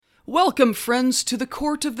Welcome, friends, to the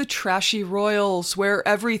Court of the Trashy Royals, where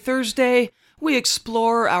every Thursday we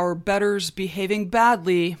explore our betters behaving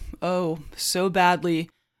badly, oh, so badly,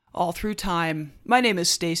 all through time. My name is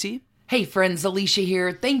Stacy. Hey friends, Alicia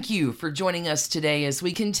here. Thank you for joining us today as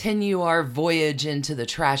we continue our voyage into the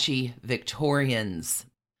trashy Victorians.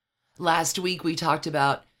 Last week we talked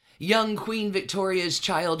about young Queen Victoria's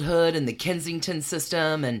childhood and the Kensington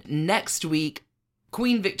system, and next week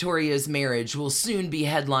Queen Victoria's marriage will soon be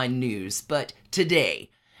headline news, but today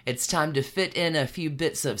it's time to fit in a few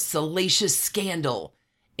bits of salacious scandal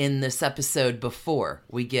in this episode before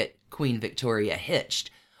we get Queen Victoria hitched.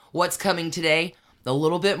 What's coming today? A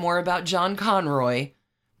little bit more about John Conroy,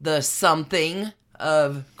 the something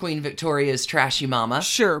of Queen Victoria's trashy mama.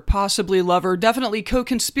 Sure, possibly lover, definitely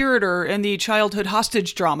co-conspirator in the childhood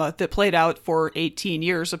hostage drama that played out for 18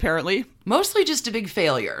 years, apparently. Mostly just a big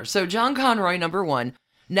failure. So John Conroy, number one.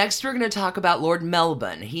 Next, we're going to talk about Lord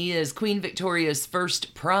Melbourne. He is Queen Victoria's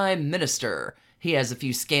first prime minister. He has a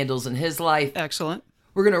few scandals in his life. Excellent.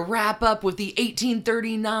 We're going to wrap up with the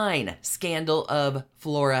 1839 scandal of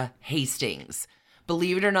Flora Hastings.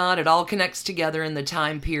 Believe it or not, it all connects together in the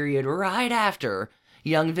time period right after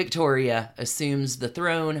young Victoria assumes the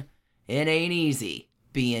throne. It ain't easy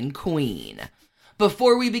being queen.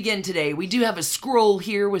 Before we begin today, we do have a scroll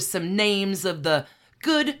here with some names of the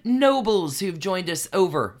good nobles who've joined us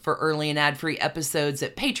over for early and ad-free episodes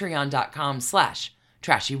at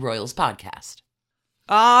patreon.com/trashyroyalspodcast.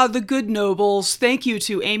 Ah, the good nobles. Thank you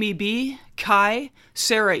to Amy B., Kai,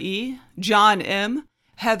 Sarah E., John M.,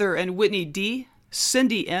 Heather and Whitney D.,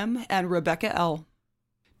 Cindy M., and Rebecca L.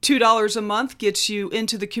 $2 a month gets you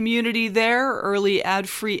into the community there, early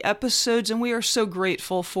ad-free episodes, and we are so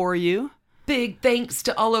grateful for you. Big thanks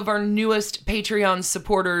to all of our newest Patreon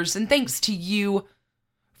supporters, and thanks to you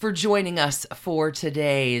for joining us for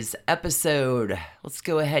today's episode. Let's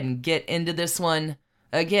go ahead and get into this one.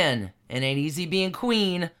 Again, it ain't easy being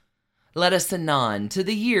queen. Let us anon to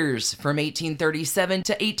the years from 1837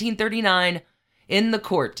 to 1839 in the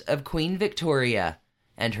court of Queen Victoria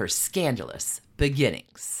and her scandalous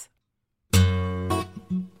beginnings.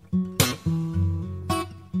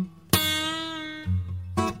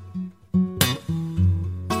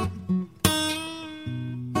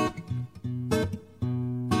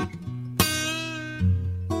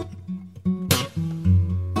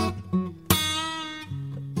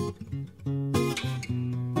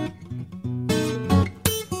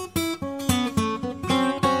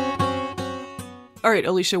 All right,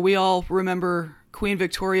 Alicia, we all remember Queen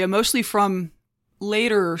Victoria, mostly from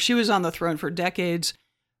later. She was on the throne for decades.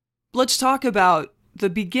 Let's talk about the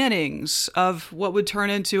beginnings of what would turn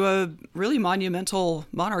into a really monumental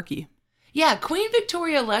monarchy. Yeah, Queen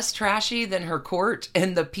Victoria less trashy than her court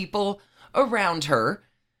and the people around her.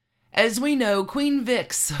 As we know, Queen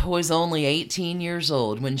Vix was only 18 years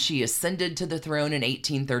old when she ascended to the throne in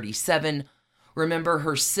 1837. Remember,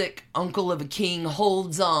 her sick uncle of a king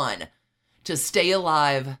holds on to stay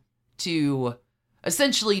alive to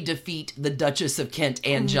essentially defeat the Duchess of Kent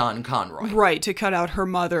and John Conroy. Right, to cut out her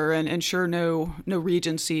mother and ensure no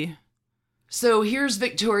regency. So here's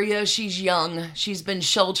Victoria. She's young. She's been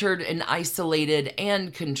sheltered and isolated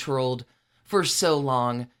and controlled for so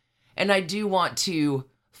long. And I do want to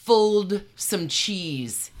fold some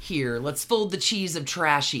cheese here. Let's fold the cheese of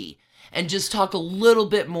trashy and just talk a little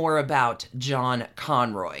bit more about John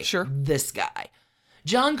Conroy. Sure. This guy.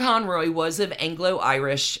 John Conroy was of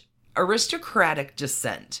Anglo-Irish aristocratic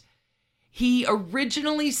descent. He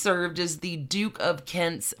originally served as the Duke of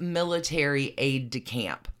Kent's military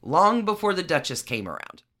aide-de-camp, long before the Duchess came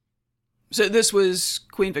around. So this was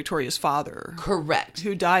Queen Victoria's father. Correct.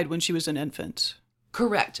 Who died when she was an infant.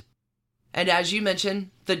 Correct. And as you mentioned,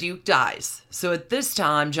 the Duke dies. So at this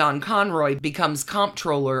time, John Conroy becomes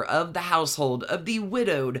comptroller of the household of the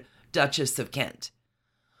widowed Duchess of Kent.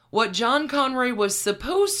 What John Conroy was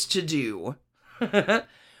supposed to do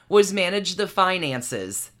was manage the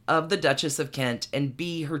finances of the Duchess of Kent and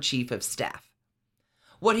be her chief of staff.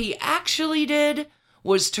 What he actually did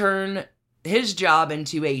was turn his job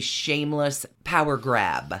into a shameless power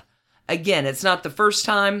grab. Again, it's not the first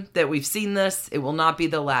time that we've seen this. It will not be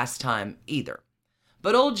the last time either.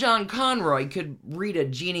 But old John Conroy could read a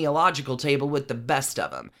genealogical table with the best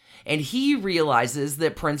of them. And he realizes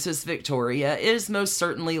that Princess Victoria is most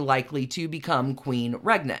certainly likely to become Queen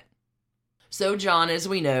Regnant. So John, as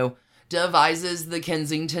we know, devises the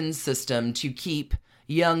Kensington system to keep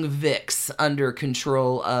young Vix under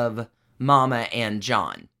control of Mama and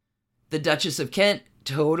John. The Duchess of Kent,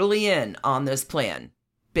 totally in on this plan.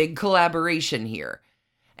 Big collaboration here.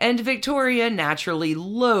 And Victoria naturally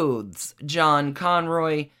loathes John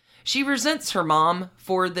Conroy She resents her mom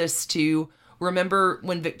for this too. Remember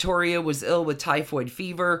when Victoria was ill with typhoid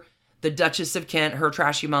fever? The Duchess of Kent, her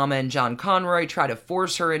trashy mama, and John Conroy try to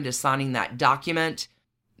force her into signing that document,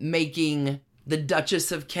 making the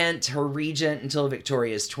Duchess of Kent her regent until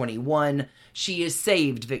Victoria is 21. She is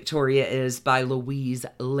saved, Victoria is, by Louise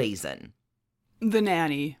Lazen. The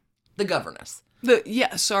nanny. The governess.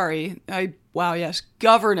 Governess.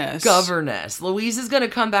 Governess. Louise is going to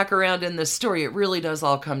come back around in this story. It really does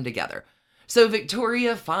all come together. So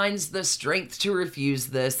Victoria finds the strength to refuse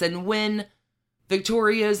this, and when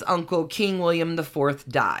Victoria's uncle, King William IV,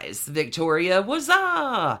 dies, Victoria,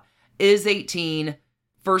 is 18.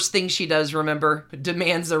 First thing she does, remember,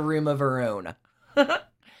 demands a room of her own.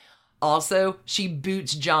 Also, she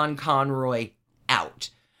boots John Conroy out.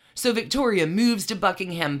 So Victoria moves to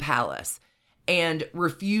Buckingham Palace and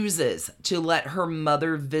refuses to let her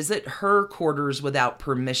mother visit her quarters without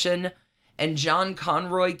permission, and John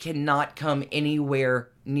Conroy cannot come anywhere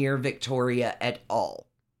near Victoria at all.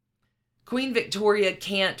 Queen Victoria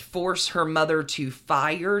can't force her mother to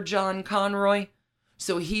fire John Conroy,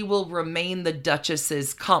 so he will remain the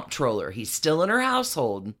Duchess's comptroller. He's still in her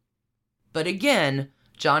household. But again,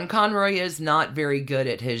 John Conroy is not very good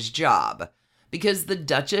at his job, because the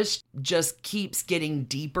Duchess just keeps getting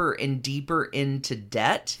deeper and deeper into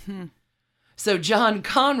debt. So John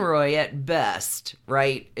Conroy, at best,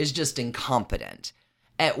 right, is just incompetent.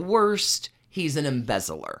 At worst, he's an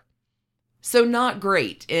embezzler. So not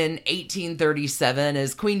great in 1837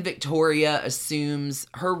 as Queen Victoria assumes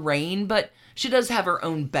her reign, but she does have her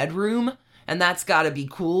own bedroom, and that's got to be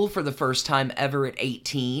cool for the first time ever at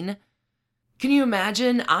 18. Can you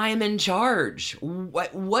imagine? I'm in charge.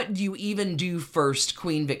 What do you even do first,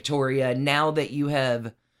 Queen Victoria, now that you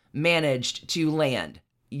have managed to land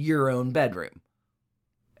your own bedroom?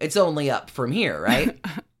 It's only up from here, right?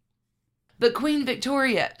 But Queen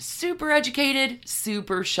Victoria, super educated,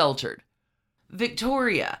 super sheltered.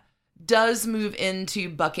 Victoria does move into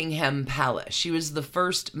Buckingham Palace. She was the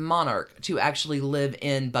first monarch to actually live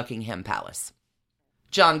in Buckingham Palace.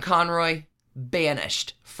 John Conroy,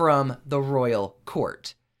 banished from the royal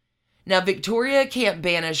court. Now, Victoria can't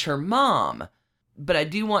banish her mom, but I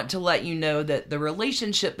do want to let you know that the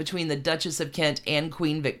relationship between the Duchess of Kent and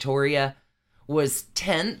Queen Victoria was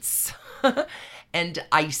tense and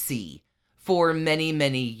icy for many,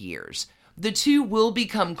 many years. The two will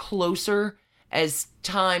become closer as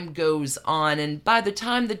time goes on, and by the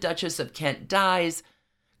time the Duchess of Kent dies,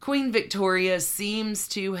 Queen Victoria seems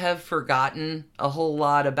to have forgotten a whole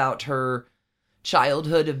lot about her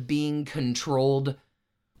childhood of being controlled.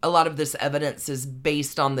 A lot of this evidence is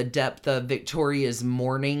based on the depth of Victoria's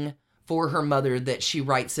mourning for her mother that she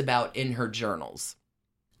writes about in her journals.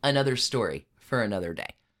 Another story for another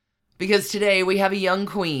day. Because today we have a young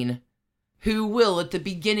queen who will, at the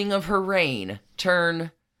beginning of her reign,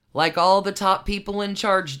 turn like all the top people in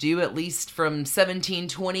charge do, at least from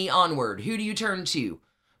 1720 onward. Who do you turn to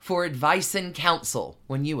for advice and counsel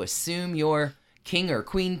when you assume your king or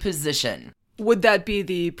queen position? Would that be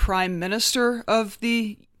the Prime Minister of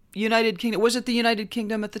the United Kingdom? Was it the United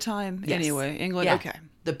Kingdom at the time? Yes. Anyway, England, yeah. Okay.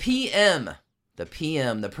 The PM,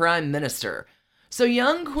 the Prime Minister. So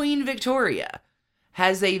young Queen Victoria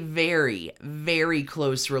has a very, very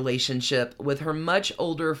close relationship with her much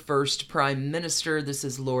older first Prime Minister. This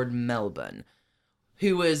is Lord Melbourne,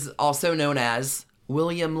 who is also known as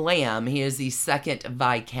William Lamb. He is the second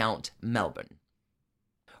Viscount Melbourne.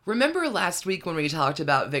 Remember last week when we talked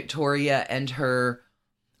about Victoria and her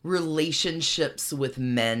relationships with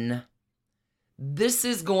men? This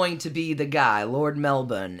is going to be the guy. Lord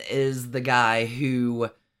Melbourne is the guy who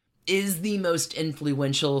is the most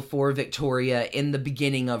influential for Victoria in the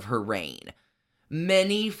beginning of her reign.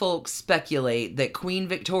 Many folks speculate that Queen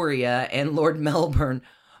Victoria and Lord Melbourne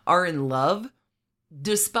are in love,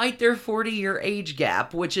 despite their 40-year age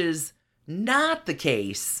gap, which is not the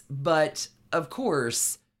case, but, of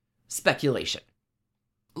course, speculation.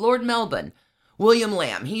 Lord Melbourne, William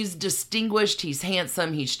Lamb, he's distinguished, he's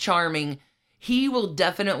handsome, he's charming. He will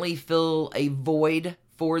definitely fill a void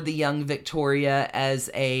for the young Victoria as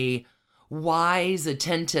a wise,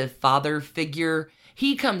 attentive father figure.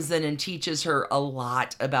 He comes in and teaches her a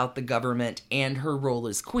lot about the government and her role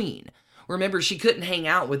as queen. Remember, she couldn't hang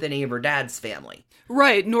out with any of her dad's family.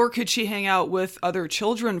 Right, nor could she hang out with other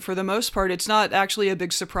children for the most part. It's not actually a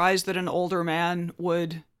big surprise that an older man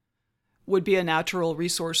would be a natural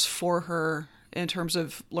resource for her in terms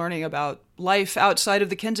of learning about life outside of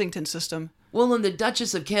the Kensington system. Well, and the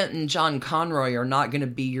Duchess of Kent and John Conroy are not going to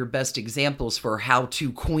be your best examples for how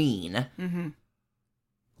to queen. Mm-hmm.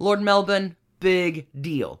 Lord Melbourne, big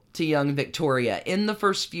deal to young Victoria in the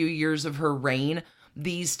first few years of her reign,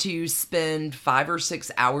 These two spend 5 or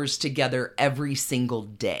 6 hours together every single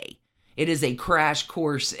day. It is a crash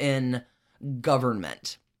course in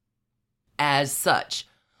government. As such,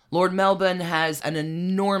 Lord Melbourne has an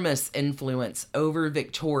enormous influence over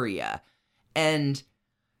Victoria and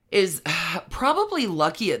is probably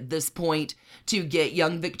lucky at this point to get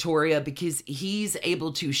young Victoria because he's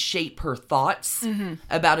able to shape her thoughts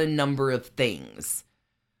about a number of things.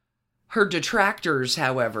 Her detractors,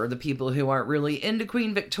 however, the people who aren't really into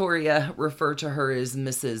Queen Victoria, refer to her as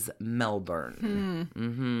Mrs.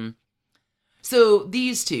 Melbourne. So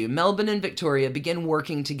these two, Melbourne and Victoria, begin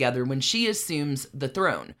working together when she assumes the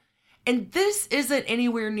throne. And this isn't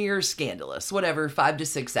anywhere near scandalous. Whatever, 5 to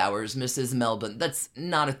 6 hours, Mrs. Melbourne. That's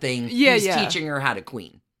not a thing. He's teaching her how to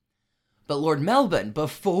queen. But Lord Melbourne,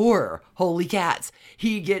 before, holy cats,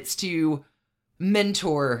 he gets to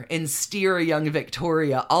mentor and steer a young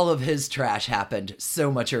Victoria. All of his trash happened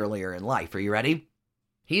so much earlier in life. Are you ready?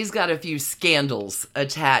 He's got a few scandals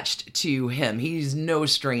attached to him. He's no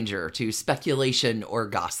stranger to speculation or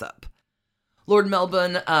gossip. Lord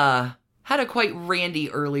Melbourne, had a quite randy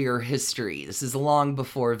earlier history. This is long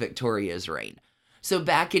before Victoria's reign. So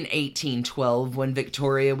back in 1812, when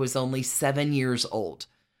Victoria was only 7 years old,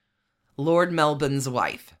 Lord Melbourne's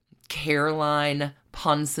wife, Caroline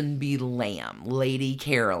Ponsonby Lamb, Lady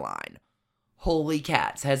Caroline, holy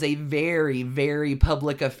cats, has a very, very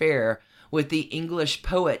public affair with the English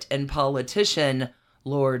poet and politician,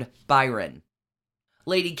 Lord Byron.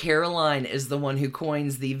 Lady Caroline is the one who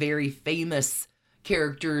coins the very famous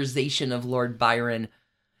characterization of Lord Byron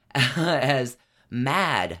as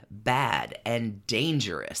mad, bad, and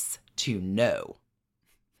dangerous to know.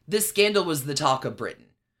 This scandal was the talk of Britain.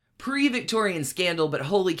 Pre-Victorian scandal, but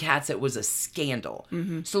holy cats, it was a scandal.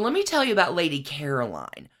 So let me tell you about Lady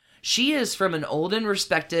Caroline. She is from an old and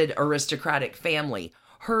respected aristocratic family.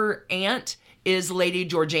 Her aunt is Lady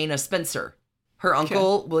Georgiana Spencer. Her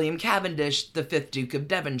uncle, William Cavendish, the 5th Duke of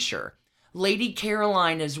Devonshire. Lady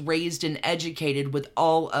Caroline is raised and educated with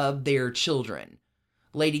all of their children.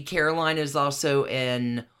 Lady Caroline is also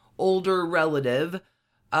an older relative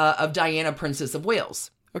of Diana, Princess of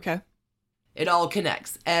Wales. Okay. It all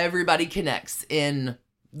connects. Everybody connects in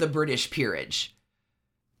the British peerage.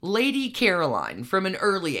 Lady Caroline, from an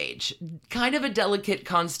early age, kind of a delicate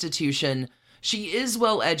constitution. She is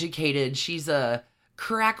well educated. She's a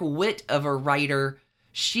crack wit of a writer.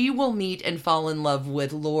 She will meet and fall in love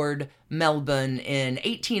with Lord Melbourne in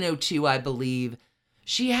 1802, I believe.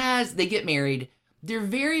 They get married. They're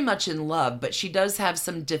very much in love, but she does have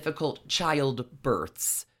some difficult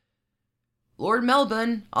childbirths. Lord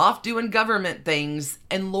Melbourne off doing government things,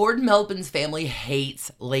 and Lord Melbourne's family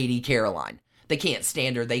hates Lady Caroline. They can't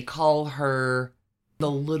stand her. They call her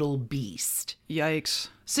the little beast. Yikes.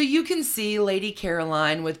 So you can see Lady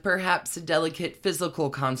Caroline with perhaps a delicate physical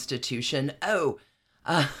constitution.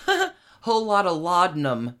 A whole lot of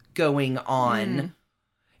laudanum going on,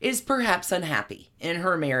 is perhaps unhappy in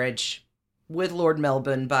her marriage with Lord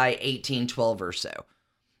Melbourne by 1812 or so.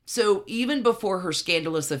 So even before her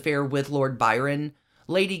scandalous affair with Lord Byron,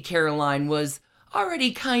 Lady Caroline was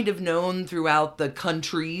already kind of known throughout the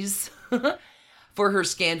countries for her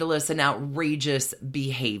scandalous and outrageous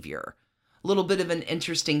behavior. A little bit of an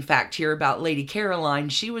interesting fact here about Lady Caroline.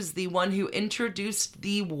 She was the one who introduced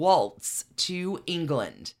the waltz to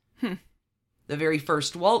England. The very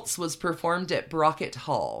first waltz was performed at Brocket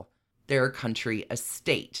Hall, their country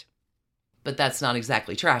estate. But that's not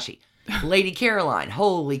exactly trashy. Lady Caroline,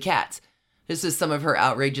 holy cats. This is some of her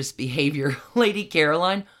outrageous behavior. Lady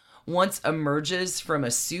Caroline once emerges from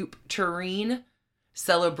a soup tureen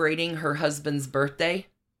celebrating her husband's birthday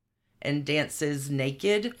and dances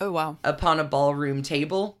naked upon a ballroom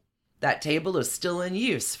table. That table is still in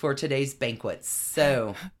use for today's banquets.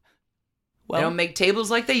 So they don't make tables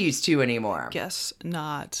like they used to anymore. Guess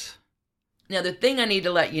not. Now, the thing I need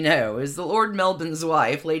to let you know is the Lord Melbourne's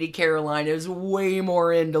wife, Lady Caroline, is way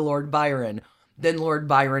more into Lord Byron than Lord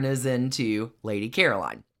Byron is into Lady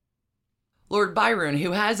Caroline. Lord Byron,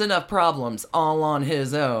 who has enough problems all on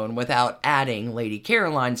his own without adding Lady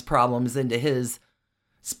Caroline's problems into his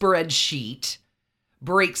spreadsheet,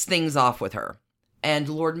 breaks things off with her. And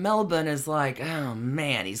Lord Melbourne is like, oh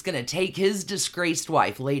man, he's going to take his disgraced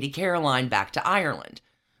wife, Lady Caroline, back to Ireland.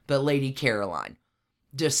 But Lady Caroline,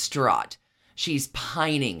 distraught, she's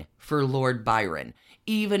pining for Lord Byron.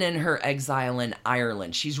 Even in her exile in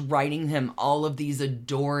Ireland, she's writing him all of these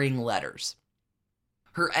adoring letters.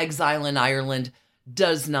 Her exile in Ireland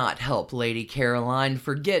does not help Lady Caroline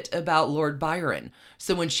forget about Lord Byron.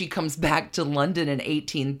 So when she comes back to London in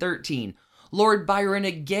 1813, Lord Byron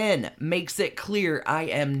again makes it clear, I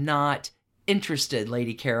am not interested,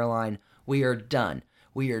 Lady Caroline, We are done.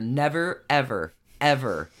 We are never, ever,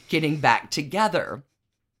 ever getting back together.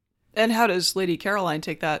 And how does Lady Caroline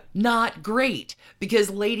take that? Not great, because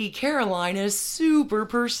Lady Caroline is super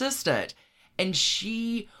persistent, and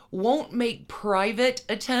she won't make private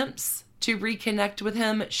attempts to reconnect with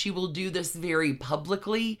him. She will do this very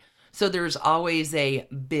publicly, so there's always a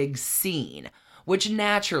big scene, which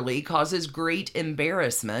naturally causes great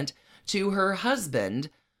embarrassment to her husband,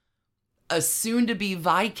 a soon-to-be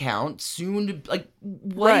Viscount, he's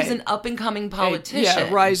an up-and-coming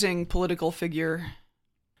politician. Rising political figure.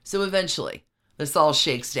 So eventually, this all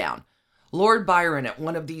shakes down. Lord Byron, at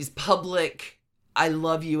one of these public I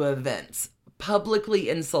love you events, publicly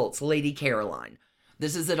insults Lady Caroline.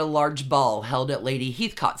 This is at a large ball held at Lady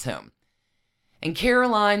Heathcote's home. And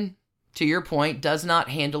Caroline, to your point, does not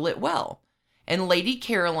handle it well. And Lady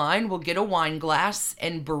Caroline will get a wine glass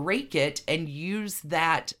and break it and use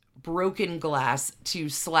that broken glass to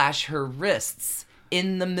slash her wrists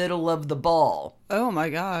in the middle of the ball. Oh my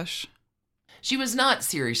gosh. She was not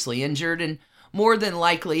seriously injured and more than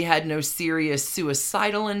likely had no serious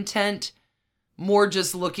suicidal intent, more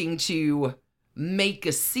just looking to make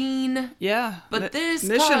a scene. Yeah. But this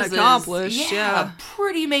mission causes, accomplished. Yeah. a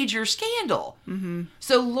pretty major scandal. Mm-hmm.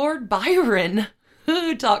 So Lord Byron,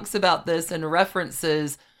 who talks about this and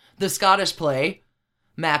references the Scottish play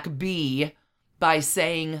Macbeth by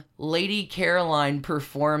saying Lady Caroline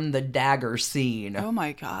performed the dagger scene. Oh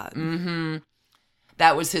my God. Mm-hmm.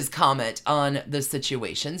 That was his comment on the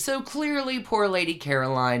situation. So clearly, poor Lady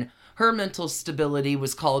Caroline, her mental stability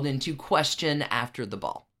was called into question after the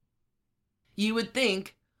ball. You would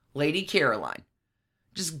think, Lady Caroline,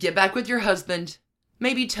 just get back with your husband,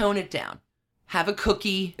 maybe tone it down. Have a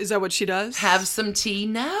cookie. Is that what she does? Have some tea.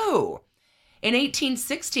 No. In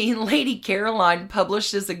 1816, Lady Caroline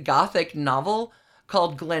published as a Gothic novel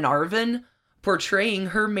called Glenarvan, portraying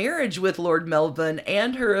her marriage with Lord Melbourne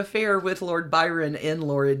and her affair with Lord Byron in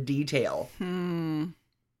lurid detail.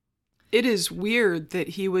 It is weird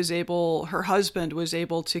that her husband was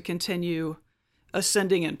able to continue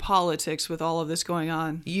ascending in politics with all of this going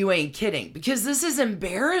on. You ain't kidding, because this is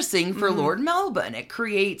embarrassing for Lord Melbourne. It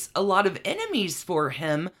creates a lot of enemies for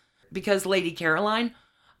him, because Lady Caroline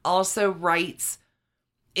also writes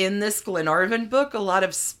in this Glenarvan book a lot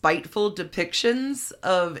of spiteful depictions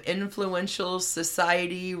of influential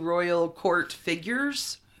society, royal court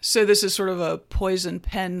figures. So this is sort of a poison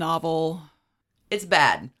pen novel. It's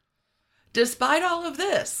bad. Despite all of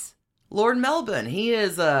this, Lord Melbourne, he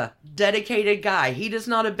is a dedicated guy. He does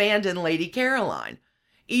not abandon Lady Caroline.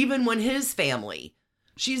 Even when his family,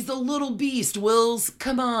 she's the little beast, Wills,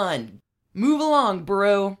 come on, move along,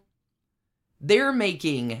 bro. They're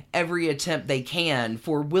making every attempt they can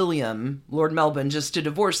for William, Lord Melbourne, just to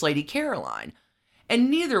divorce Lady Caroline.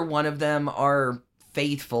 And neither one of them are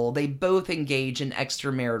faithful. They both engage in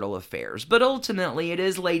extramarital affairs. But ultimately, it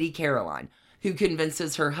is Lady Caroline who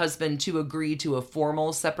convinces her husband to agree to a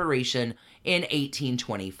formal separation in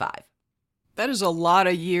 1825. That is a lot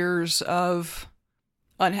of years of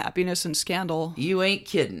unhappiness and scandal. You ain't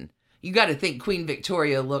kidding. You got to think Queen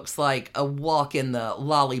Victoria looks like a walk in the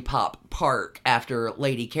lollipop park after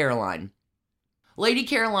Lady Caroline. Lady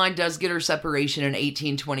Caroline does get her separation in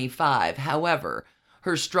 1825. However,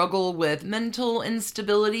 her struggle with mental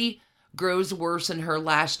instability grows worse in her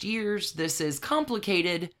last years. This is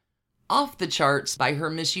complicated off the charts by her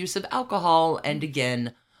misuse of alcohol and,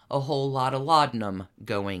 again, a whole lot of laudanum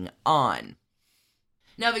going on.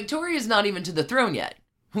 Now, Victoria's not even to the throne yet.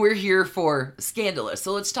 We're here for Scandalous,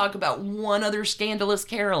 so let's talk about one other scandalous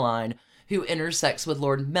Caroline who intersects with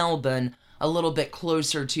Lord Melbourne a little bit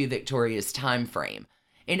closer to Victoria's time frame.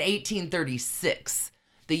 In 1836,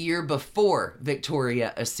 the year before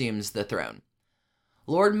Victoria assumes the throne.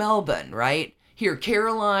 Lord Melbourne, right? Here,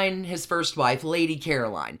 Caroline, his first wife, Lady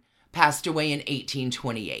Caroline, passed away in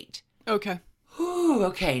 1828. Okay. Whew,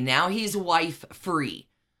 okay, now he's wife-free.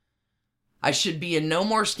 I should be in no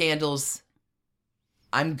more scandals.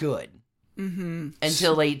 I'm good.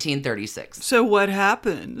 Until 1836. So what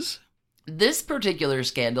happens? This particular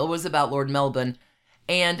scandal was about Lord Melbourne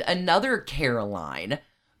and another Caroline,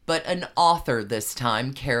 but an author this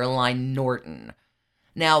time, Caroline Norton.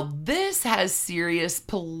 Now, this has serious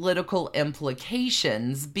political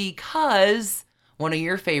implications because one of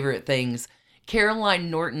your favorite things,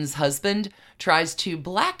 Caroline Norton's husband tries to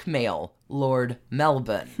blackmail Lord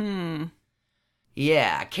Melbourne.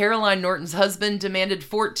 Yeah, Caroline Norton's husband demanded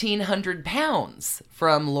 £1,400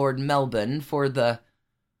 from Lord Melbourne for the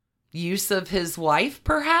use of his wife,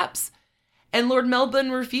 perhaps? And Lord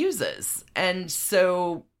Melbourne refuses. And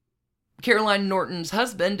so Caroline Norton's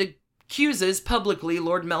husband accuses publicly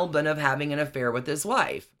Lord Melbourne of having an affair with his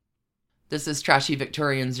wife. This is Trashy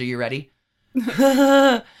Victorians. Are you ready?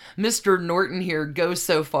 Mr. Norton here goes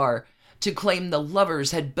so far to claim the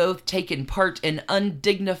lovers had both taken part in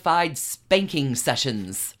undignified spanking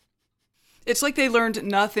sessions. It's like they learned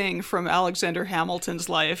nothing from Alexander Hamilton's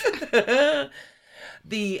life.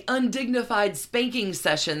 The undignified spanking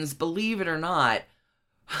sessions, believe it or not,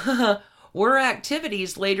 were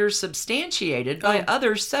activities later substantiated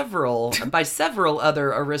by several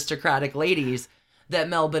other aristocratic ladies that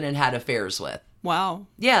Melbourne had affairs with. Wow.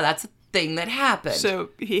 Yeah, that's a thing that happened.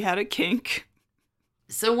 So he had a kink.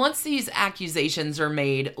 So once these accusations are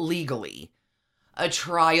made legally, a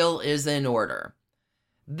trial is in order.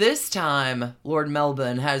 This time, Lord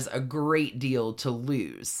Melbourne has a great deal to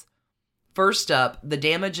lose. First up, the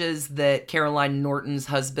damages that Caroline Norton's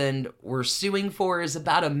husband were suing for is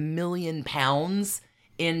about £1 million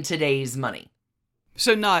in today's money.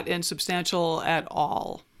 So not insubstantial at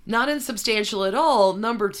all. Not insubstantial at all.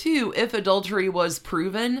 Number two, if adultery was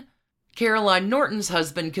proven, Caroline Norton's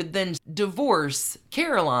husband could then divorce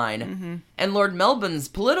Caroline, and Lord Melbourne's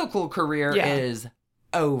political career is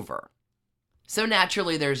over. So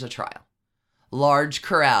naturally, there's a trial. Large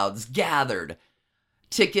crowds gathered.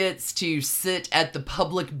 Tickets to sit at the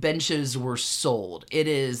public benches were sold. It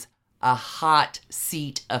is a hot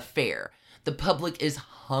seat affair. The public is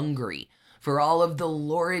hungry for all of the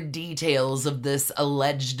lurid details of this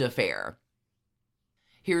alleged affair.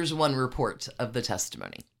 Here's one report of the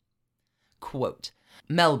testimony. Quote,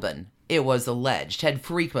 Melbourne, it was alleged, had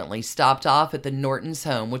frequently stopped off at the Nortons'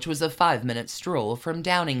 home, which was a 5-minute stroll from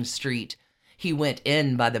Downing Street. He went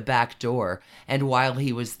in by the back door, and while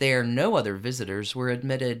he was there, no other visitors were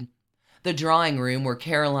admitted. The drawing room where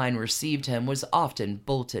Caroline received him was often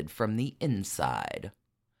bolted from the inside.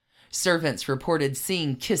 Servants reported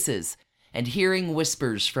seeing kisses and hearing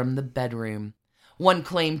whispers from the bedroom. One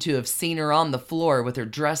claimed to have seen her on the floor with her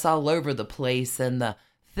dress all over the place and the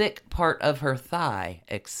thick part of her thigh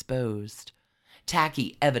exposed.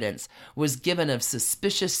 Tacky evidence was given of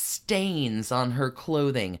suspicious stains on her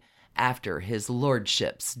clothing after his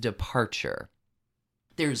lordship's departure.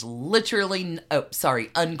 There's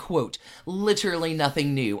unquote, literally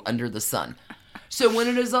nothing new under the sun. So when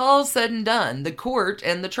it is all said and done, the court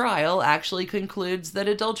and the trial actually concludes that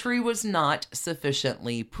adultery was not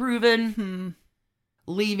sufficiently proven,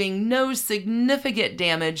 leaving no significant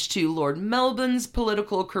damage to Lord Melbourne's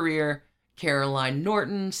political career. Caroline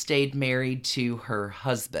Norton stayed married to her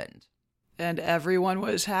husband. And everyone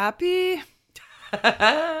was happy?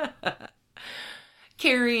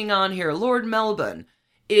 Carrying on here, Lord Melbourne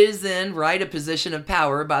is in a position of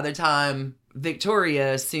power by the time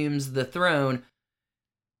Victoria assumes the throne.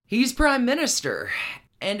 He's Prime Minister,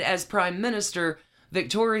 and as Prime Minister,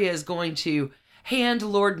 Victoria is going to hand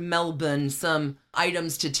Lord Melbourne some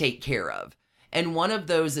items to take care of. And one of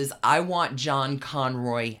those is, I want John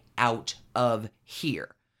Conroy out of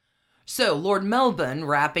here. So Lord Melbourne,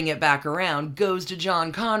 wrapping it back around, goes to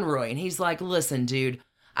John Conroy, and he's like, listen, dude,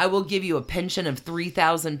 I will give you a pension of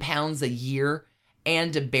 £3,000 a year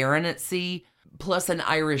and a baronetcy, plus an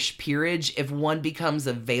Irish peerage if one becomes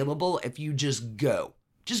available, if you just go.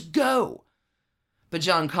 Just go. But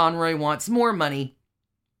John Conroy wants more money,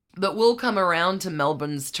 but will come around to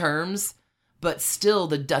Melbourne's terms, but still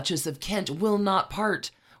the Duchess of Kent will not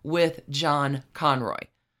part with John Conroy.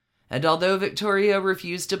 And although Victoria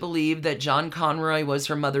refused to believe that John Conroy was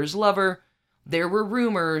her mother's lover, there were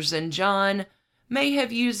rumors, and John may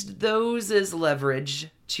have used those as leverage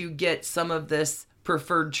to get some of this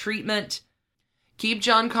preferred treatment. Keep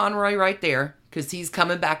John Conroy right there, because he's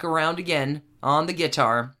coming back around again on the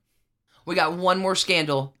guitar. We got one more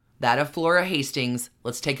scandal, that of Flora Hastings.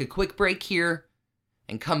 Let's take a quick break here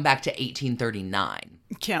and come back to 1839.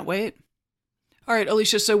 Can't wait. All right,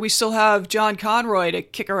 Alicia, so we still have John Conroy to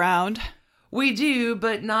kick around. We do,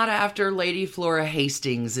 but not after Lady Flora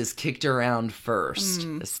Hastings is kicked around first.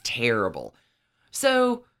 It's terrible.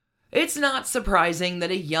 So, it's not surprising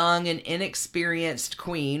that a young and inexperienced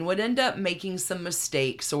queen would end up making some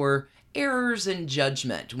mistakes or errors in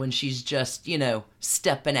judgment when she's just,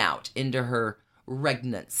 stepping out into her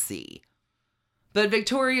regnancy. But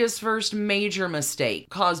Victoria's first major mistake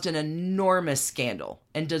caused an enormous scandal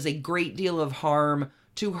and does a great deal of harm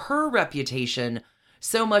to her reputation,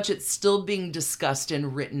 so much it's still being discussed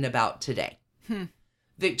and written about today.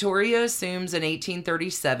 Victoria assumes in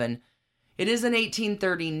 1837. It is in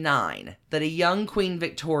 1839 that a young Queen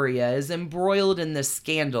Victoria is embroiled in this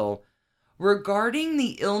scandal regarding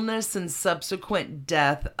the illness and subsequent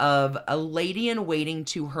death of a lady-in-waiting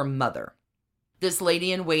to her mother. This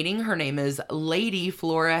lady-in-waiting, her name is Lady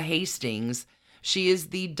Flora Hastings, She is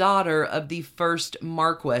the daughter of the first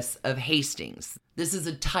Marquess of Hastings. This is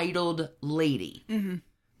a titled lady,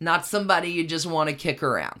 not somebody you just want to kick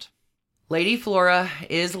around. Lady Flora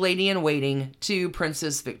is lady-in-waiting to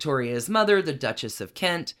Princess Victoria's mother, the Duchess of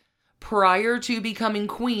Kent, prior to becoming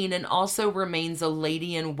queen, and also remains a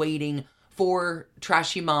lady-in-waiting for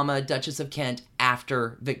Trashy Mama, Duchess of Kent,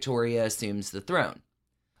 after Victoria assumes the throne.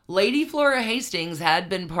 Lady Flora Hastings had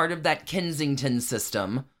been part of that Kensington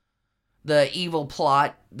system, the evil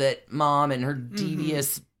plot that Mom and her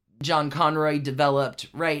devious John Conroy developed,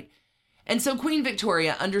 right? And so Queen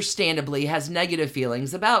Victoria, understandably, has negative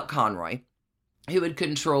feelings about Conroy, who had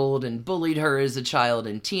controlled and bullied her as a child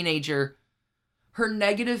and teenager. Her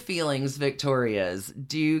negative feelings, Victoria's,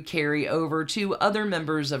 do carry over to other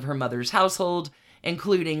members of her mother's household,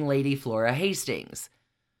 including Lady Flora Hastings.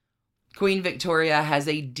 Queen Victoria has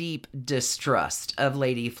a deep distrust of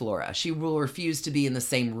Lady Flora. She will refuse to be in the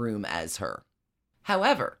same room as her.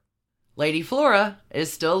 However, Lady Flora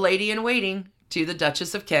is still lady-in-waiting to the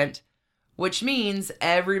Duchess of Kent, which means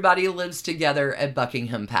everybody lives together at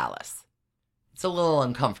Buckingham Palace. It's a little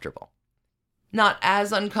uncomfortable. Not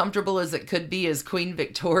as uncomfortable as it could be as Queen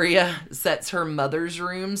Victoria sets her mother's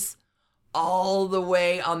rooms all the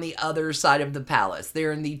way on the other side of the palace.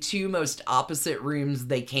 They're in the two most opposite rooms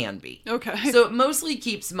they can be. Okay. So it mostly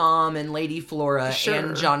keeps Mom and Lady Flora Sure.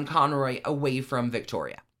 and John Conroy away from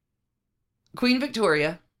Victoria. Queen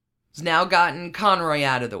Victoria has now gotten Conroy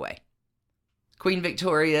out of the way. Queen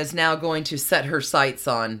Victoria is now going to set her sights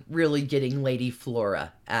on really getting Lady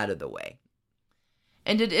Flora out of the way.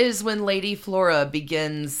 And it is when Lady Flora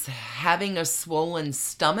begins having a swollen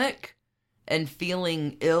stomach and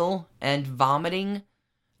feeling ill and vomiting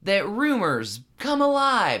that rumors come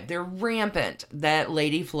alive. They're rampant that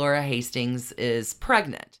Lady Flora Hastings is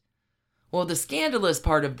pregnant. Well, the scandalous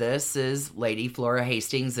part of this is Lady Flora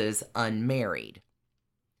Hastings is unmarried.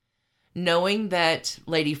 Knowing that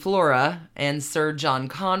Lady Flora and Sir John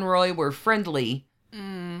Conroy were friendly,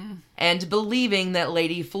 and believing that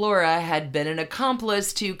Lady Flora had been an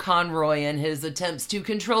accomplice to Conroy in his attempts to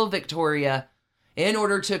control Victoria in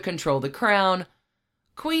order to control the crown,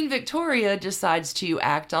 Queen Victoria decides to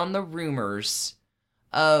act on the rumors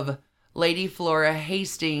of Lady Flora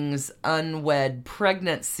Hastings' unwed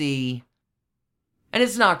pregnancy. And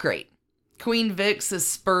it's not great. Queen Vix is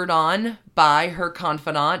spurred on by her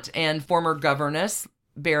confidant and former governess,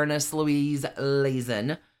 Baroness Louise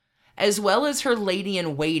Lazen, as well as her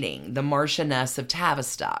lady-in-waiting, the Marchioness of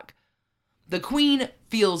Tavistock. The Queen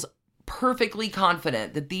feels perfectly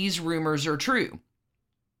confident that these rumors are true.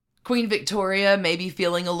 Queen Victoria may be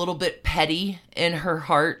feeling a little bit petty in her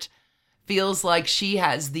heart, feels like she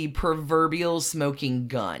has the proverbial smoking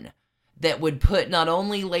gun that would put not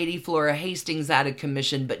only Lady Flora Hastings out of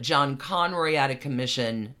commission, but John Conroy out of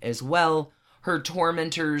commission as well. Her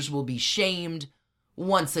tormentors will be shamed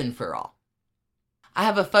once and for all. I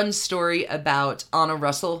have a fun story about Anna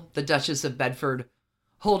Russell, the Duchess of Bedford.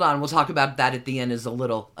 Hold on, we'll talk about that at the end as a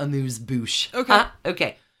little amuse-bouche. Okay.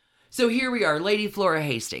 Okay. So here we are, Lady Flora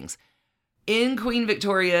Hastings. In Queen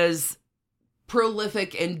Victoria's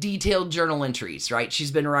prolific and detailed journal entries, right?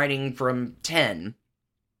 She's been writing from 10.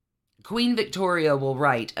 Queen Victoria will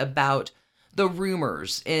write about the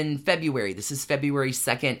rumors in February. This is February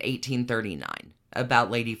 2nd, 1839, about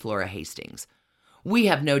Lady Flora Hastings. We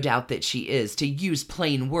have no doubt that she is, to use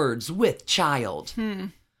plain words, with child.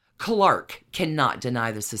 Clark cannot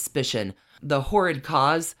deny the suspicion. The horrid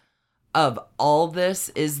cause of all this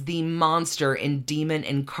is the monster and demon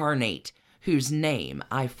incarnate, whose name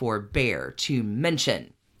I forbear to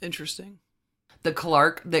mention. Interesting. The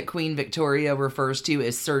Clark that Queen Victoria refers to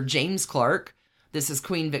is Sir James Clark. This is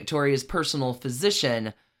Queen Victoria's personal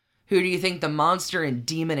physician. Who do you think the monster and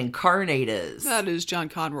demon incarnate is? That is John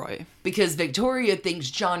Conroy. Because Victoria thinks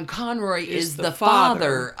John Conroy is the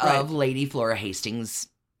father, father of right. Lady Flora Hastings'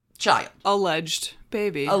 child. Alleged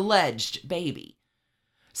baby. Alleged baby.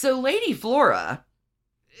 So Lady Flora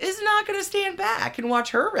is not going to stand back and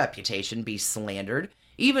watch her reputation be slandered,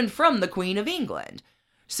 even from the Queen of England.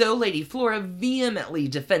 So Lady Flora vehemently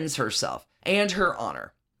defends herself and her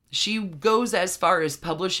honor. She goes as far as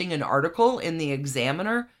publishing an article in the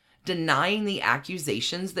Examiner denying the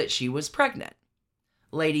accusations that she was pregnant.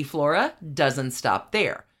 Lady Flora doesn't stop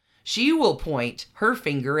there. She will point her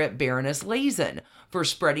finger at Baroness Lazen for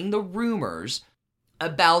spreading the rumors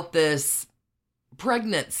about this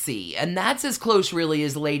pregnancy. And that's as close really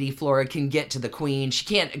as Lady Flora can get to the Queen. She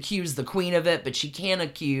can't accuse the Queen of it, but she can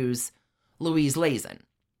accuse Louise Lazen.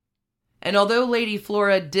 And although Lady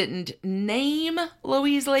Flora didn't name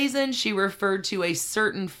Louise Lazen, she referred to a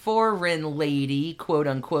certain foreign lady, quote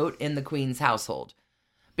unquote, in the Queen's household.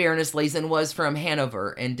 Baroness Lazen was from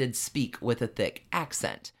Hanover and did speak with a thick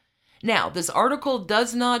accent. Now, this article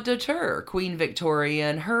does not deter Queen Victoria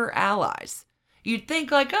and her allies. You'd think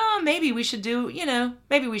like, oh, maybe we should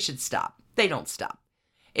maybe we should stop. They don't stop.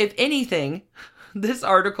 If anything, this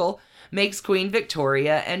article makes Queen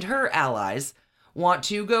Victoria and her allies want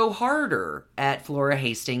to go harder at Flora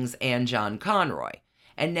Hastings and John Conroy.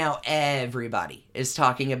 And now everybody is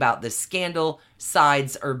talking about the scandal.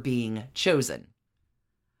 Sides are being chosen.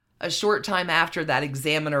 A short time after that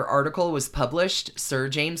Examiner article was published, Sir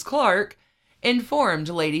James Clark informed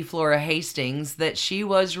Lady Flora Hastings that she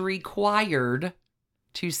was required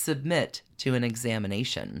to submit to an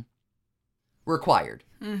examination. Required.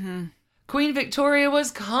 Mm-hmm. Queen Victoria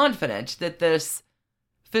was confident that this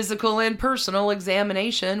physical and personal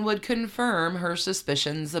examination would confirm her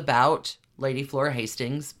suspicions about Lady Flora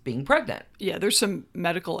Hastings being pregnant. Yeah, there's some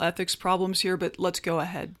medical ethics problems here, but let's go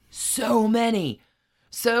ahead. So many.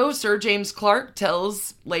 So Sir James Clark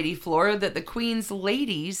tells Lady Flora that the Queen's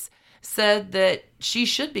ladies said that she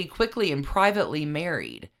should be quickly and privately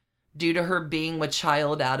married due to her being with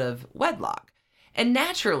child out of wedlock. And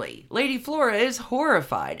naturally, Lady Flora is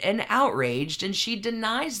horrified and outraged, and she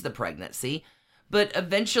denies the pregnancy, but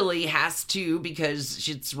eventually has to because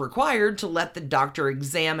it's required to let the doctor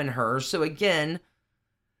examine her. So again,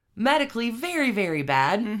 medically very, very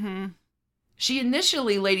bad. Mm-hmm.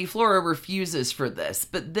 Lady Flora refuses for this,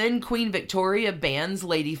 but then Queen Victoria bans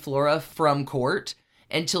Lady Flora from court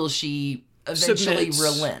until she eventually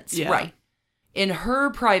relents. Yeah. Right. In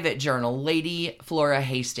her private journal, Lady Flora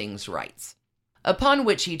Hastings writes, upon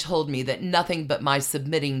which he told me that nothing but my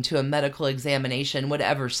submitting to a medical examination would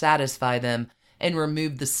ever satisfy them and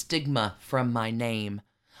remove the stigma from my name.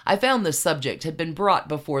 I found the subject had been brought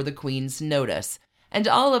before the Queen's notice, and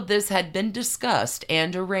all of this had been discussed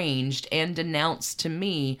and arranged and denounced to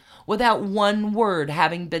me without one word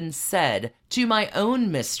having been said to my own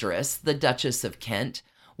mistress, the Duchess of Kent,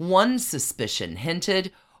 one suspicion hinted,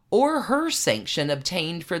 or her sanction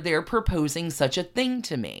obtained for their proposing such a thing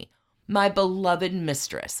to me. My beloved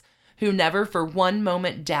mistress, who never for one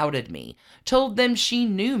moment doubted me, told them she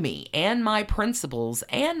knew me and my principles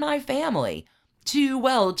and my family too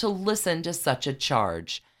well to listen to such a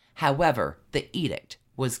charge. However, the edict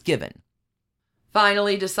was given.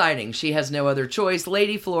 Finally deciding she has no other choice,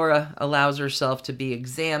 Lady Flora allows herself to be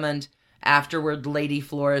examined. Afterward, Lady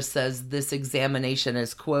Flora says this examination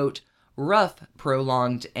is, quote, rough,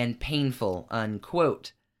 prolonged, and painful,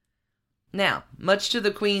 unquote. Now, much to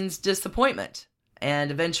the Queen's disappointment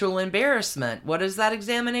and eventual embarrassment, what does that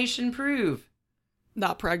examination prove?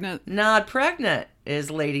 Not pregnant. Not pregnant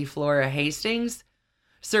is Lady Flora Hastings.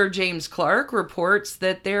 Sir James Clark reports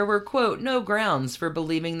that there were, quote, no grounds for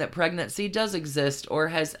believing that pregnancy does exist or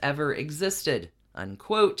has ever existed,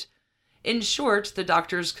 unquote. In short, the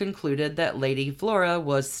doctors concluded that Lady Flora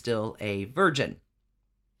was still a virgin.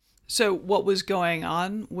 So what was going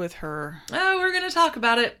on with her? Oh, we're going to talk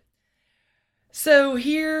about it. So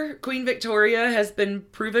here, Queen Victoria has been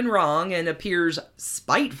proven wrong and appears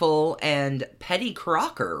spiteful and petty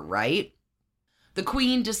crocker, right? The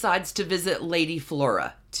Queen decides to visit Lady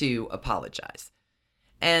Flora to apologize.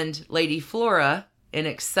 And Lady Flora, in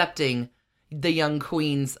accepting the young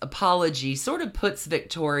Queen's apology, sort of puts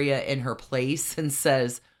Victoria in her place and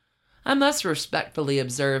says, I must respectfully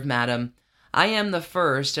observe, madam, I am the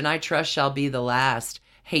first, and I trust shall be the last,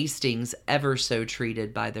 Hastings ever so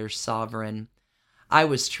treated by their sovereign. I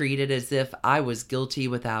was treated as if I was guilty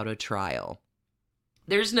without a trial.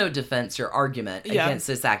 There's no defense or argument against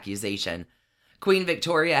this accusation. Queen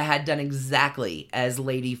Victoria had done exactly as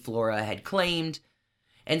Lady Flora had claimed.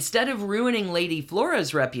 Instead of ruining Lady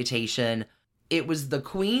Flora's reputation, it was the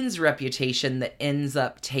Queen's reputation that ends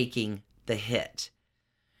up taking the hit.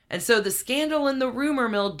 And so the scandal and the rumor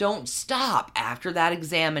mill don't stop after that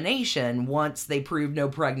examination once they prove no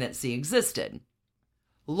pregnancy existed.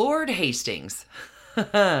 Lord Hastings,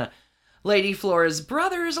 Lady Flora's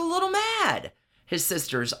brother, is a little mad. His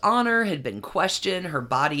sister's honor had been questioned. Her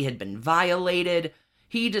body had been violated.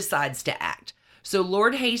 He decides to act. So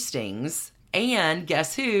Lord Hastings and,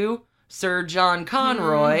 guess who, Sir John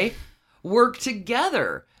Conroy, work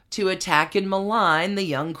together to attack and malign the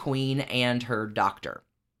young Queen and her doctor.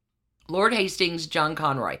 Lord Hastings, John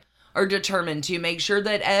Conroy, are determined to make sure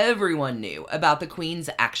that everyone knew about the Queen's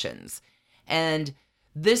actions. And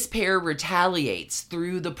this pair retaliates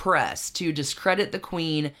through the press to discredit the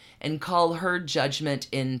Queen and call her judgment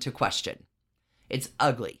into question. It's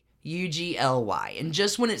ugly, UGLY, and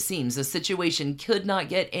just when it seems the situation could not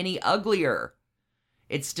get any uglier,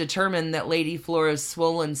 it's determined that Lady Flora's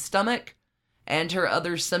swollen stomach and her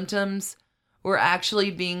other symptoms were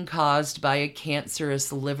actually being caused by a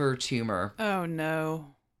cancerous liver tumor. Oh,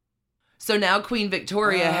 no. So now Queen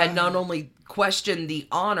Victoria had not only questioned the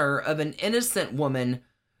honor of an innocent woman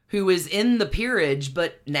who is in the peerage,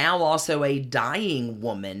 but now also a dying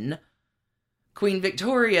woman. Queen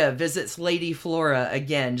Victoria visits Lady Flora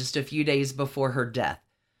again just a few days before her death.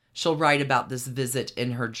 She'll write about this visit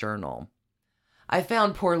in her journal. I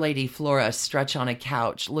found poor Lady Flora stretched on a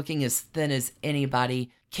couch, looking as thin as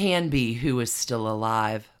anybody can be who is still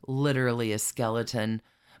alive, literally a skeleton,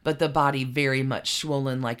 but the body very much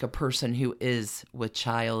swollen like a person who is with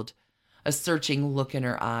child, a searching look in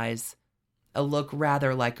her eyes, a look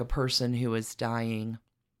rather like a person who is dying.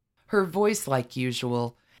 Her voice like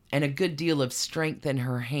usual, and a good deal of strength in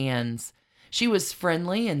her hands. She was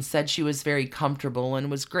friendly and said she was very comfortable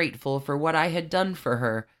and was grateful for what I had done for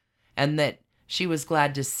her, and that she was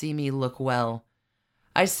glad to see me look well.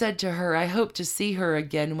 I said to her I hoped to see her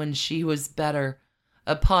again when she was better,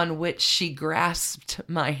 upon which she grasped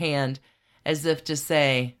my hand as if to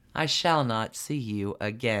say, I shall not see you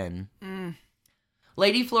again.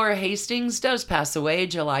 Lady Flora Hastings does pass away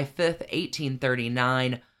July 5th,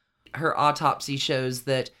 1839. Her autopsy shows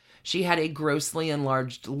that she had a grossly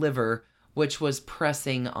enlarged liver, which was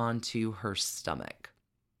pressing onto her stomach.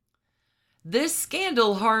 This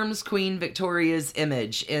scandal harms Queen Victoria's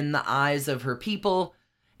image in the eyes of her people,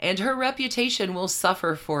 and her reputation will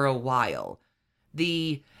suffer for a while.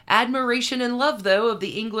 The admiration and love, though, of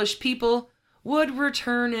the English people would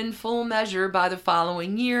return in full measure by the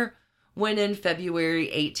following year, when in February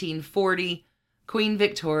 1840, Queen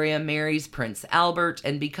Victoria marries Prince Albert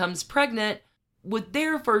and becomes pregnant with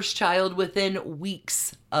their first child within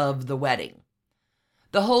weeks of the wedding.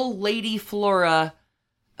 The whole Lady Flora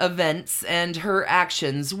events and her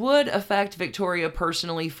actions would affect Victoria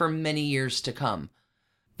personally for many years to come.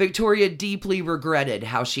 Victoria deeply regretted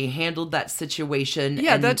how she handled that situation.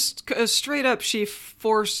 Yeah, that's straight up. She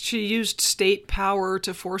used state power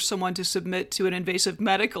to force someone to submit to an invasive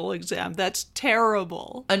medical exam. That's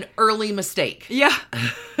terrible. An early mistake. Yeah.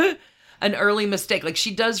 An early mistake. Like,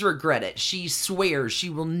 she does regret it. She swears she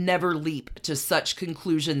will never leap to such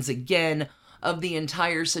conclusions again of the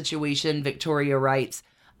entire situation. Victoria writes,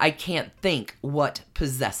 I can't think what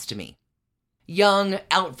possessed me. Young,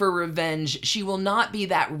 out for revenge, she will not be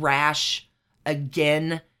that rash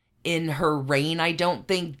again in her reign. I don't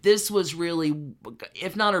think this was really,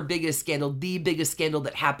 if not her biggest scandal, the biggest scandal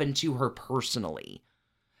that happened to her personally.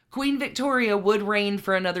 Queen Victoria would reign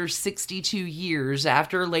for another 62 years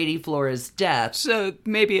after Lady Flora's death. So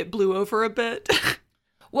maybe it blew over a bit.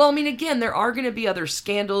 Well, I mean, again, there are going to be other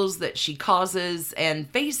scandals that she causes and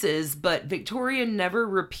faces, but Victoria never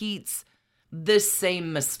repeats this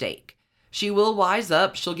same mistake. She will wise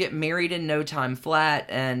up, she'll get married in no time flat,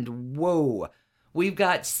 and whoa, we've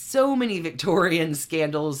got so many Victorian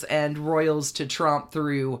scandals and royals to tromp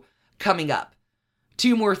through coming up.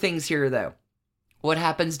 Two more things here, though. What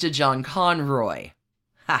happens to John Conroy?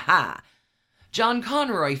 John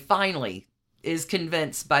Conroy finally is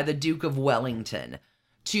convinced by the Duke of Wellington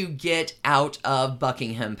to get out of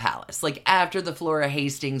Buckingham Palace. Like, after the Flora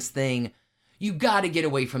Hastings thing, you got to get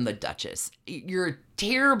away from the Duchess. You're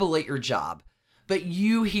terrible at your job, but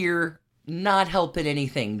you here not helping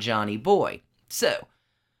anything, Johnny boy. So,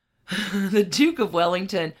 the Duke of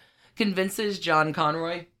Wellington convinces John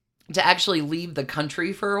Conroy to actually leave the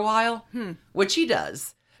country for a while, which he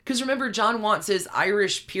does. Because remember, John wants his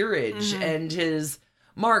Irish peerage and his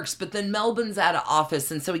marks, but then Melbourne's out of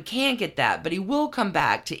office, and so he can't get that. But he will come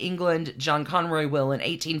back to England, John Conroy will, in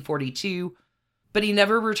 1842, but he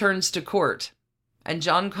never returns to court. And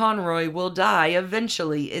John Conroy will die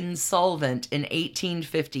eventually insolvent in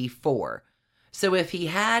 1854. So if he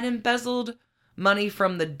had embezzled money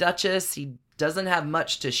from the Duchess, he doesn't have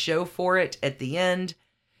much to show for it at the end.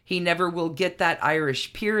 He never will get that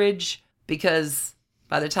Irish peerage because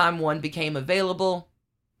by the time one became available,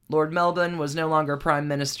 Lord Melbourne was no longer Prime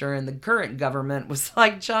Minister and the current government was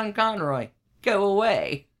like, John Conroy, go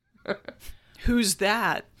away. Who's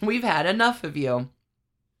that? We've had enough of you.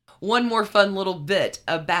 One more fun little bit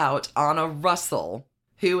about Anna Russell,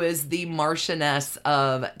 who is the Marchioness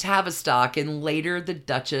of Tavistock and later the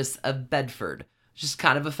Duchess of Bedford. Just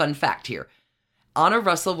kind of a fun fact here. Anna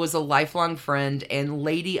Russell was a lifelong friend and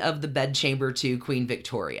lady of the bedchamber to Queen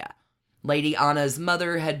Victoria. Lady Anna's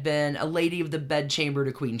mother had been a lady of the bedchamber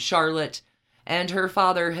to Queen Charlotte, and her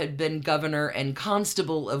father had been governor and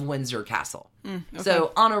constable of Windsor Castle. Okay.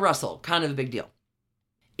 So Anna Russell, kind of a big deal.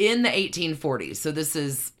 In the 1840s, so this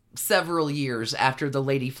is several years after the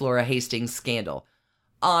Lady Flora Hastings scandal,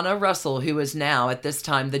 Anna Russell, who is now at this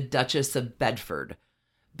time the Duchess of Bedford,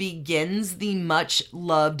 begins the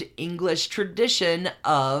much-loved English tradition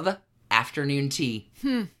of afternoon tea.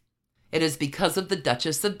 It is because of the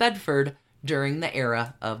Duchess of Bedford during the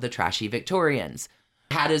era of the trashy Victorians.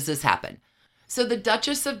 How does this happen? So the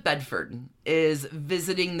Duchess of Bedford is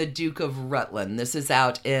visiting the Duke of Rutland. This is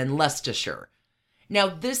out in Leicestershire. Now,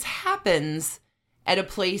 this happens at a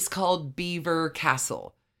place called Belvoir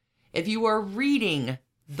Castle. If you are reading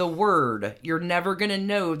the word, you're never going to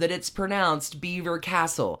know that it's pronounced Belvoir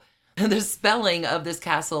Castle. The spelling of this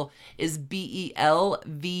castle is Belvoir.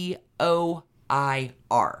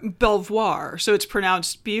 Belvoir. So it's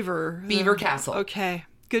pronounced Beaver. Belvoir Castle. Okay.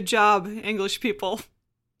 Good job, English people.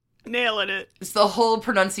 Nailing it. It's the whole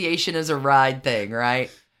pronunciation is a ride thing, right?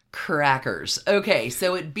 Crackers. Okay,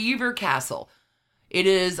 so at Belvoir Castle, it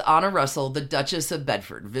is Anna Russell, the Duchess of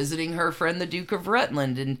Bedford, visiting her friend, the Duke of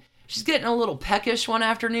Rutland, and she's getting a little peckish one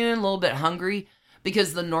afternoon, a little bit hungry,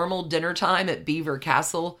 because the normal dinner time at Belvoir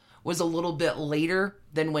Castle was a little bit later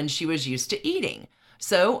than when she was used to eating.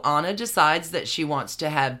 So Anna decides that she wants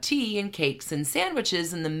to have tea and cakes and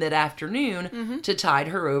sandwiches in the mid-afternoon to tide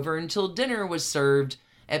her over until dinner was served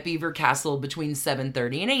at Belvoir Castle between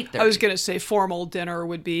 7:30 and 8:30. I was going to say formal dinner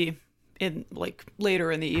would be in later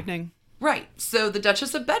in the evening. Right. So the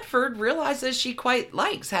Duchess of Bedford realizes she quite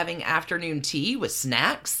likes having afternoon tea with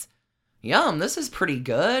snacks. Yum, this is pretty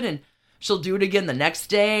good. And she'll do it again the next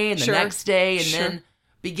day and the next day, and then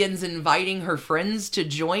begins inviting her friends to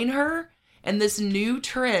join her. And this new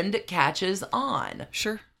trend catches on.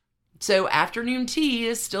 Sure. So afternoon tea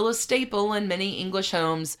is still a staple in many English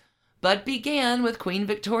homes, but began with Queen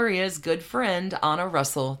Victoria's good friend, Anna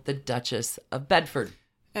Russell, the Duchess of Bedford.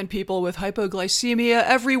 And people with hypoglycemia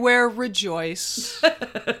everywhere rejoice.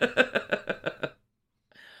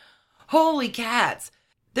 Holy cats!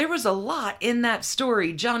 There was a lot in that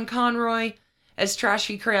story. John Conroy, as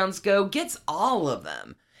trashy crowns go, gets all of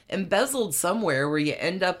them. Embezzled somewhere where you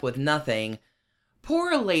end up with nothing.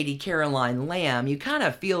 Poor Lady Caroline Lamb, you kind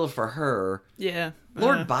of feel for her. Yeah.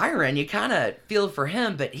 Lord Byron, you kind of feel for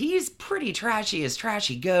him, but he's pretty trashy as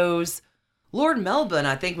trashy goes. Lord Melbourne,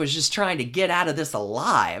 I think, was just trying to get out of this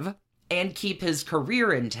alive and keep his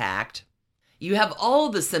career intact. You have all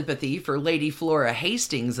the sympathy for Lady Flora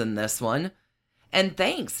Hastings in this one. And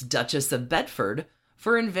thanks, Duchess of Bedford,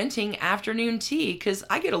 for inventing afternoon tea, because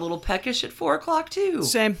I get a little peckish at 4 o'clock too.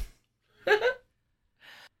 Same.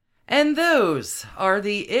 And those are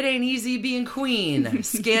the It Ain't Easy Being Queen,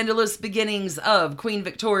 scandalous beginnings of Queen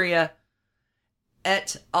Victoria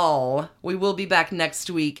et al. We will be back next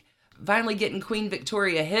week, finally getting Queen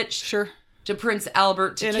Victoria hitched to Prince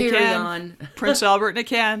Albert to carry on. Prince Albert in a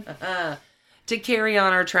can. To carry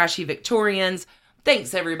on our trashy Victorians.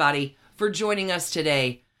 Thanks, everybody, for joining us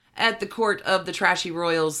today at the Court of the Trashy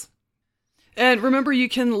Royals. And remember, you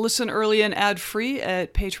can listen early and ad-free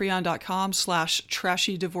at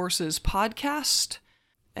patreon.com/trashydivorcespodcast.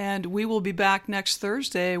 And we will be back next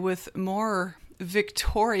Thursday with more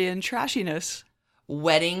Victorian trashiness.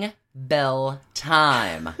 Wedding bell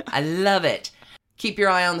time. I love it. Keep your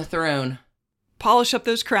eye on the throne. Polish up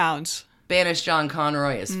those crowns. Banish John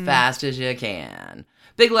Conroy as fast as you can.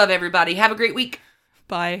 Big love, everybody. Have a great week.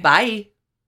 Bye. Bye.